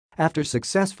After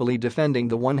successfully defending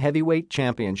the one heavyweight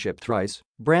championship thrice,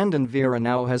 Brandon Vera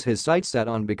now has his sights set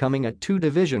on becoming a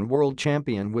two-division world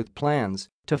champion with plans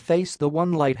to face the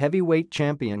one light heavyweight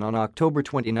champion on October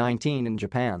 2019 in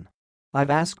Japan.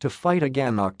 "I've asked to fight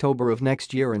again October of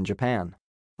next year in Japan.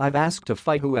 I've asked to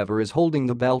fight whoever is holding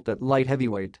the belt at light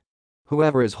heavyweight.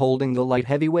 Whoever is holding the light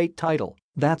heavyweight title,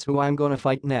 that's who I'm gonna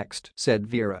fight next," said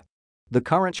Vera. The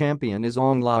current champion is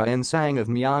Aung San of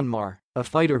Myanmar, a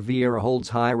fighter Vera holds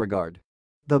high regard.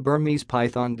 The Burmese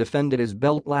Python defended his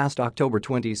belt last October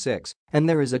 26, and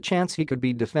there is a chance he could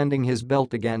be defending his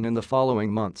belt again in the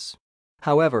following months.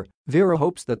 However, Vera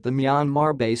hopes that the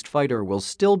Myanmar-based fighter will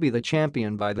still be the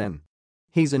champion by then.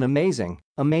 "He's an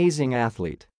amazing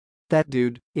athlete. That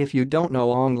dude, if you don't know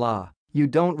Aung, you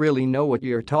don't really know what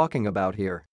you're talking about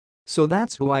here. So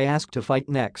that's who I asked to fight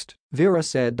next," Vera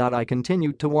said. "I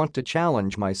continue to want to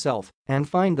challenge myself and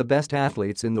find the best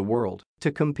athletes in the world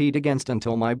to compete against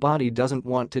until my body doesn't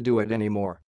want to do it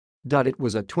anymore." It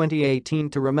was a 2018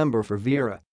 to remember for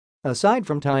Vera. Aside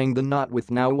from tying the knot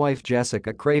with now-wife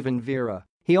Jessica Craven Vera,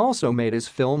 he also made his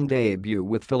film debut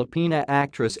with Filipina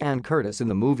actress Ann Curtis in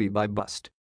the movie By Bust.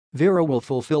 Vera will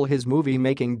fulfill his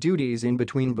movie-making duties in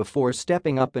between before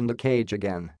stepping up in the cage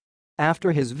again.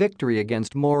 After his victory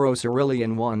against Mauro Cirilli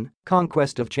in one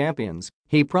Conquest of Champions,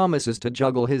 he promises to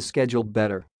juggle his schedule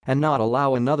better and not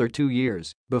allow another 2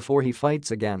 years before he fights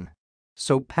again.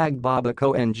 "So Pagbaba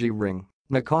ko ng ring,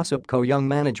 nakasap ko young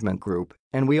management group,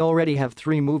 and we already have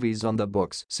 3 movies on the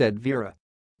books," said Vera.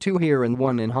 2 here and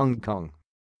 1 in Hong Kong.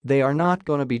 "They are not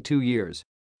gonna be 2 years.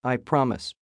 I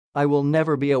promise. I will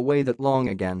never be away that long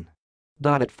again."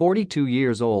 At 42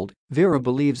 years old, Vera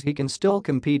believes he can still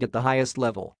compete at the highest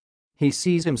level. He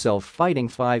sees himself fighting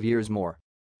 5 years more.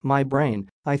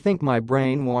 I think my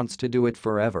brain wants to do it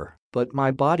forever, but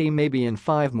my body maybe in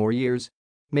 5 more years.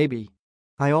 Maybe.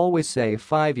 I always say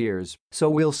 5 years, so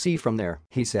we'll see from there,"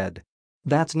 he said.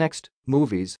 That's next,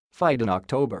 movies, fight in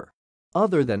October.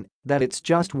 Other than that, it's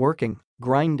just working,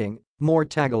 grinding, more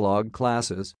Tagalog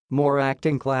classes, more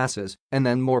acting classes, and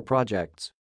then more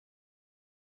projects.